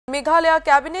Meghalaya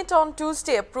Cabinet on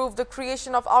Tuesday approved the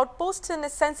creation of outposts in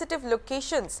sensitive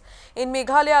locations in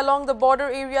Meghalaya along the border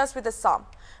areas with Assam.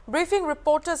 Briefing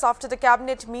reporters after the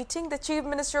cabinet meeting, the Chief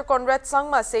Minister Conrad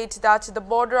Sangma said that the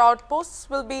border outposts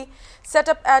will be set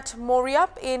up at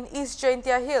Moriap in East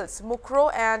Jaintia Hills,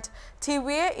 Mukro and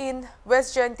Tiwe in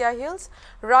West Jaintia Hills,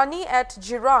 Rani at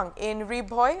Jirang in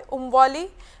Ribhoi, Umwali,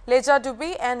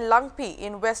 Lejadubi and Langpi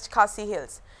in West Khasi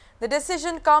Hills. The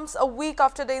decision comes a week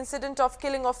after the incident of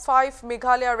killing of 5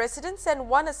 Meghalaya residents and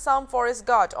 1 Assam forest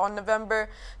guard on November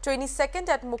 22nd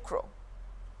at Mukro.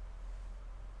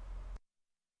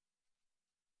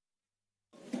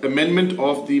 Amendment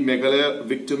of the Meghalaya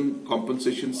Victim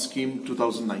Compensation Scheme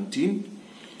 2019.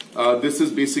 This is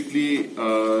basically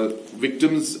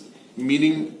victims,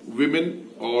 meaning women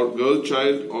or girl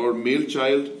child or male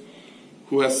child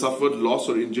who has suffered loss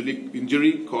or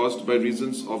injury caused by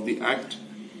reasons of the act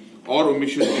or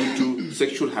omission due to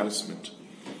sexual harassment.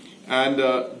 And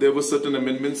there were certain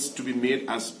amendments to be made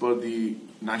as per the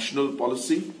national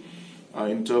policy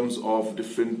in terms of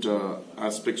different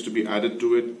aspects to be added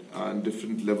to it, and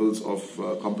different levels of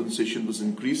compensation was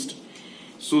increased.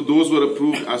 So those were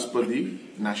approved as per the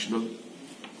national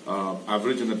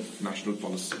average and the national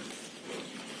policy.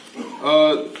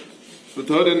 The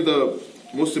third and the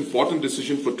most important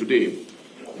decision for today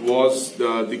was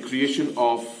the creation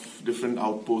of different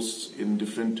outposts in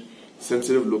different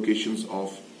sensitive locations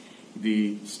of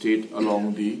the state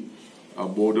along the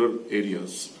border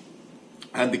areas.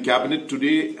 And the cabinet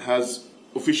today has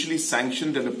officially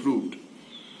sanctioned and approved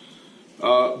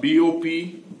BOP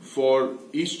for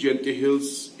East Jaintia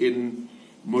Hills in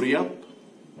Moriap,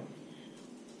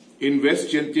 in West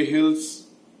Jaintia Hills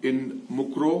in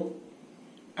Mukro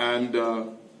and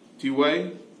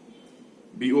TY,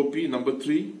 BOP number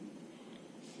 3.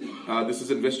 This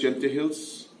is in West Jaintia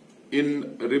Hills.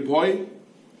 In Ribhoi,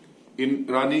 in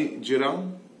Rani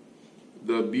Jirang,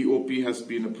 the BOP has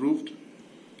been approved.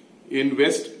 In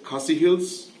West Khasi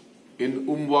Hills, in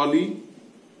Umwali,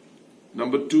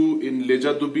 number 2 in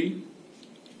Lejadubi,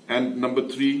 and number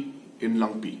 3 in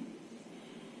Langpi.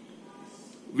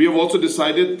 We have also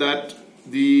decided that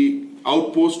the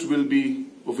outpost will be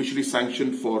officially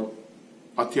sanctioned for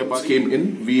Athiabad. Came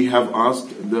in, we have asked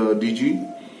the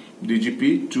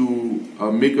DGP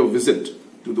to make a visit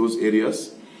to those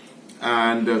areas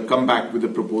and come back with a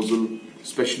proposal,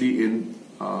 especially in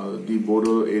the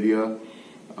border area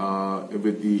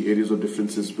with the areas of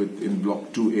differences in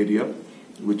Block 2 area,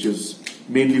 which is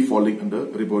mainly falling under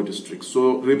Ribhoi district.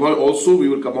 So Ribhoi also, we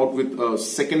will come out with a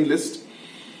second list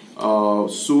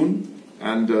soon,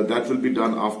 and that will be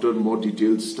done after more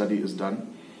detailed study is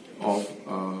done of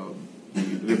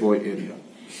the Ribhoi area.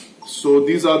 So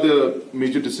these are the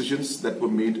major decisions that were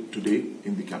made today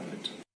in the cabinet.